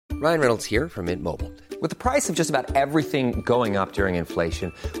Ryan Reynolds here from Mint Mobile. With the price of just about everything going up during inflation,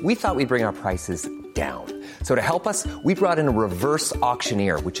 we thought we'd bring our prices down. So to help us, we brought in a reverse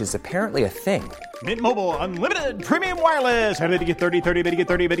auctioneer, which is apparently a thing. Mint Mobile Unlimited Premium Wireless. How to get 30, 30, how to get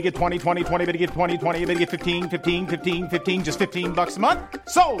 30, how to get 20, 20, 20, how to get 20, 20, how to get 15, 15, 15, 15, just $15 a month?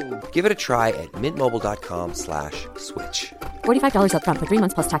 Sold! Give it a try at mintmobile.com/switch. $45 up front for 3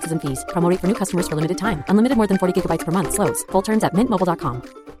 months plus taxes and fees. Promo rate for new customers for limited time. Unlimited more than 40 gigabytes per month. Slows full terms at mintmobile.com.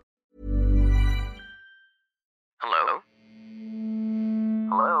 Hello?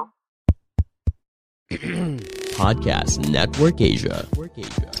 Hello? Podcast Network Asia.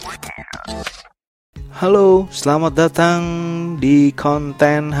 Halo, selamat datang di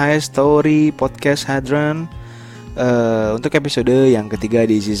konten High Story Podcast Hadron. Untuk episode yang ketiga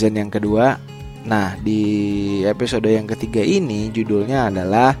di season yang kedua. Nah, di episode yang ketiga ini judulnya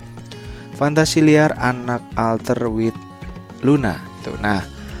adalah Fantasi Liar Anak Alter with Luna. Nah,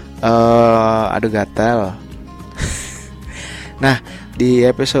 aduh gatel. Nah, di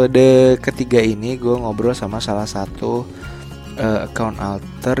episode ketiga ini gue ngobrol sama salah satu account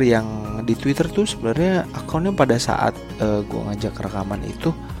alter yang di Twitter tuh sebenarnya akunnya pada saat gue ngajak rekaman itu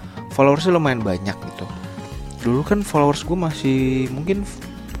followersnya lumayan banyak gitu. Dulu kan followers gue masih mungkin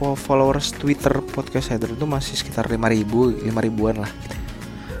followers Twitter Podcast Header itu masih sekitar 5.000-an lah.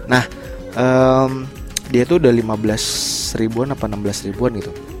 Nah, dia tuh udah 15 ribuan apa 16 ribuan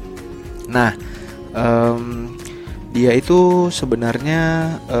gitu. Nah, dia itu sebenarnya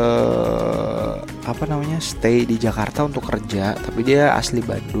stay di Jakarta untuk kerja, tapi dia asli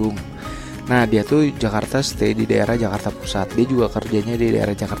Bandung. Nah, dia tuh Jakarta, stay di daerah Jakarta Pusat. Dia juga kerjanya di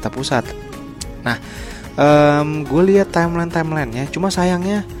daerah Jakarta Pusat. Nah, gue lihat timeline-nya, cuma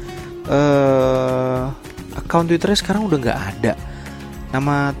sayangnya account Twitternya sekarang udah nggak ada.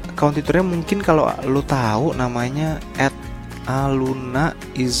 Nama account Twitternya mungkin kalau lu tahu namanya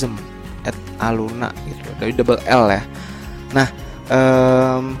 @alunaism. @aluna gitu, dari double L ya. Nah,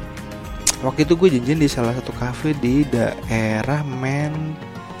 waktu itu gue janjian di salah satu cafe di daerah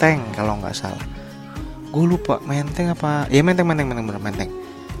Menteng kalau nggak salah. Gue lupa Menteng apa? Ya Menteng.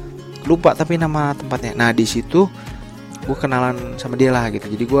 Lupa tapi nama tempatnya. Nah, di situ gue kenalan sama dia lah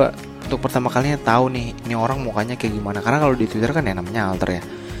gitu. Jadi gue untuk pertama kalinya tahu nih ini orang mukanya kayak gimana. Karena kalau di Twitter kan ya namanya alter ya,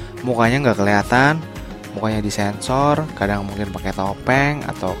 mukanya nggak kelihatan. Mukanya disensor, kadang mungkin pakai topeng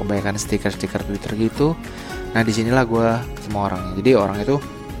atau kebanyakan stiker-stiker Twitter gitu. Nah, disinilah gue ketemu orangnya. Jadi orang itu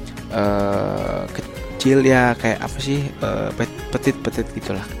kecil ya, kayak apa sih, petit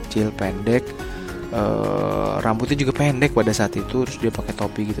gitulah, kecil, pendek, rambutnya juga pendek pada saat itu. Terus dia pakai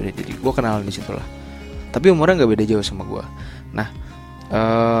topi gitu deh. Jadi gue kenalan di situ lah. Tapi umurnya nggak beda jauh sama gue. Nah,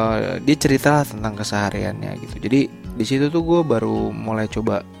 dia cerita tentang kesehariannya gitu. Jadi di situ tuh gue baru mulai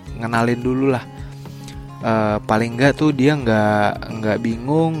coba ngenalin dulu lah. Paling enggak tuh dia nggak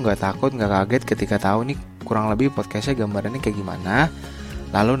bingung, nggak takut, nggak kaget ketika tahu nih kurang lebih podcastnya gambarannya kayak gimana,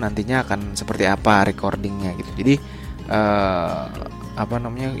 lalu nantinya akan seperti apa recordingnya gitu. Jadi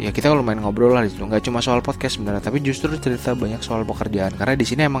ya kita lumayan ngobrol lah di situ, nggak cuma soal podcast sebenarnya, tapi justru cerita banyak soal pekerjaan, karena di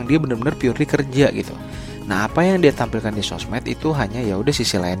sini emang dia benar-benar purely kerja gitu. Nah, apa yang dia tampilkan di sosmed itu hanya ya udah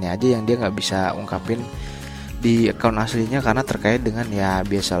sisi lainnya aja yang dia nggak bisa ungkapin di account aslinya, karena terkait dengan ya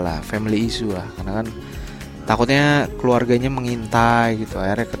biasalah family issue lah, karena kan takutnya keluarganya mengintai gitu,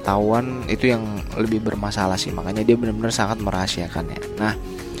 akhirnya ketahuan, itu yang lebih bermasalah sih, makanya dia benar-benar sangat merahasiakannya. Nah,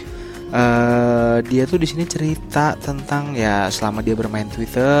 dia tuh di sini cerita tentang ya selama dia bermain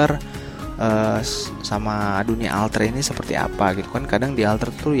Twitter sama dunia alter ini seperti apa gitu kan. Kadang di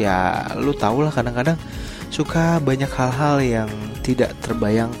alter tuh ya lu tau lah, kadang-kadang suka banyak hal-hal yang tidak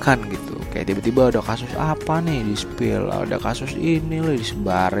terbayangkan gitu. Kayak tiba-tiba ada kasus apa nih di spill, ada kasus ini loh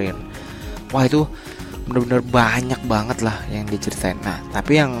disebarin. Wah, itu benar-benar banyak banget lah yang diceritain. Nah,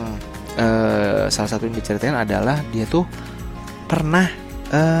 tapi yang salah satu yang diceritain adalah dia tuh pernah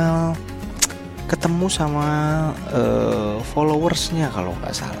ketemu sama followersnya kalau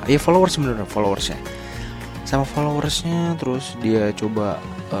nggak salah. Ya followersnya. Sama followersnya, terus dia coba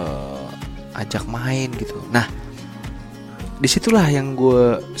ajak main gitu. Nah, disitulah yang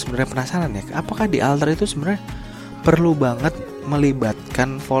gue sebenarnya penasaran ya, apakah di alter itu sebenarnya perlu banget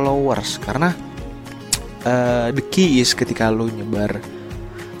melibatkan followers, karena the key is ketika lu nyebar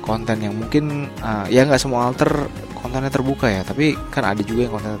konten yang mungkin ya nggak semua alter kontennya terbuka ya, tapi kan ada juga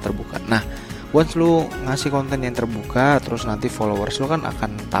yang kontennya terbuka. Nah, once lu ngasih konten yang terbuka, terus nanti followers lu kan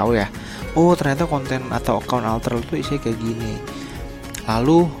akan tahu ya, oh ternyata konten atau account alter lu tuh isinya kayak gini.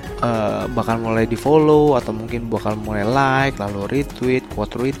 Lalu bakal mulai di follow atau mungkin bakal mulai like, lalu retweet,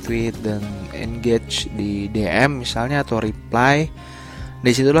 quote retweet, dan engage di DM misalnya atau reply.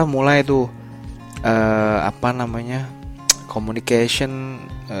 Dari situlah mulai tuh communication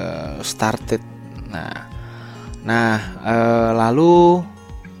started. Lalu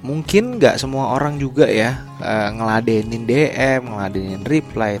mungkin nggak semua orang juga ya ngeladenin DM, ngeladenin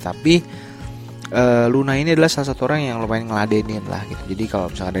reply, tapi Luna ini adalah salah satu orang yang lumayan ngeladenin lah gitu. Jadi kalau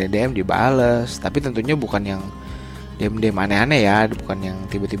misalnya ada DM dibales, tapi tentunya bukan yang DM aneh-aneh ya, bukan yang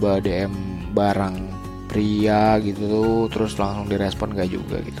tiba-tiba DM barang pria gitu terus langsung direspon, nggak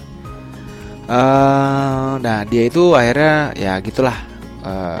juga gitu. Nah dia itu akhirnya ya gitulah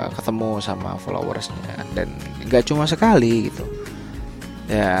ketemu sama followersnya, dan nggak cuma sekali gitu.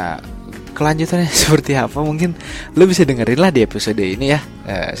 Ya kelanjutannya seperti apa mungkin lu bisa dengerin lah di episode ini ya.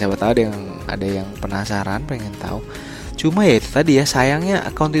 Siapa tahu ada yang penasaran, pengen tahu. Cuma ya itu tadi ya, sayangnya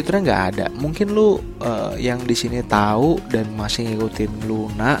akun Twitternya nggak ada. Mungkin lu yang di sini tahu dan masih ngikutin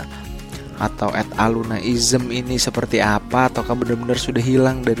Luna atau @alunaism ini seperti apa, ataukah benar-benar sudah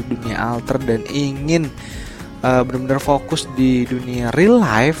hilang dari dunia alter dan ingin benar-benar fokus di dunia real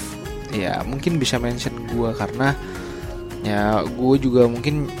life, ya mungkin bisa mention gue, karena ya gue juga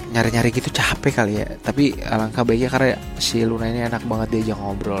mungkin nyari-nyari gitu capek kali ya. Tapi alangkah baiknya karena si Luna ini enak banget diajak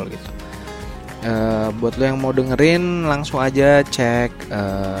ngobrol gitu. Buat lo yang mau dengerin, langsung aja cek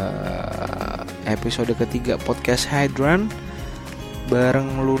episode ketiga podcast Hadron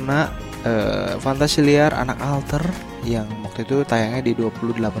bareng Luna, Fantasi Liar Anak Alter, yang waktu itu tayangnya di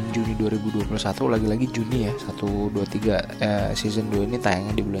 28 Juni 2021. Lagi-lagi Juni ya, 1, 2, 3 season 2 ini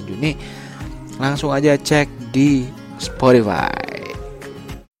tayangnya di bulan Juni. Langsung aja cek di Spotify.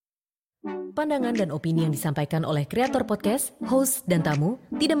 Pandangan dan opini yang disampaikan oleh kreator podcast, host, dan tamu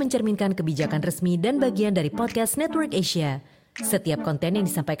tidak mencerminkan kebijakan resmi dan bagian dari Podcast Network Asia. Setiap konten yang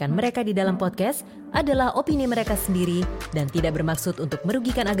disampaikan mereka di dalam podcast adalah opini mereka sendiri dan tidak bermaksud untuk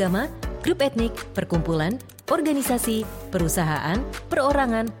merugikan agama, grup etnik, perkumpulan, organisasi, perusahaan,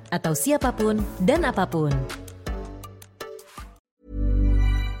 perorangan, atau siapapun dan apapun.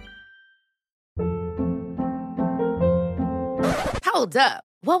 Hold up.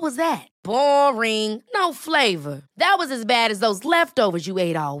 What was that? Boring. No flavor. That was as bad as those leftovers you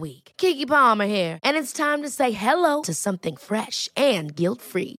ate all week. Keke Palmer here, and it's time to say hello to something fresh and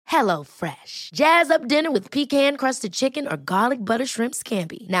guilt-free. Hello Fresh. Jazz up dinner with pecan-crusted chicken or garlic butter shrimp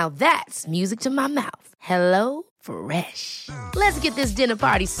scampi. Now that's music to my mouth. Hello Fresh. Let's get this dinner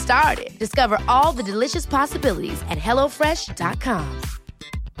party started. Discover all the delicious possibilities at HelloFresh.com.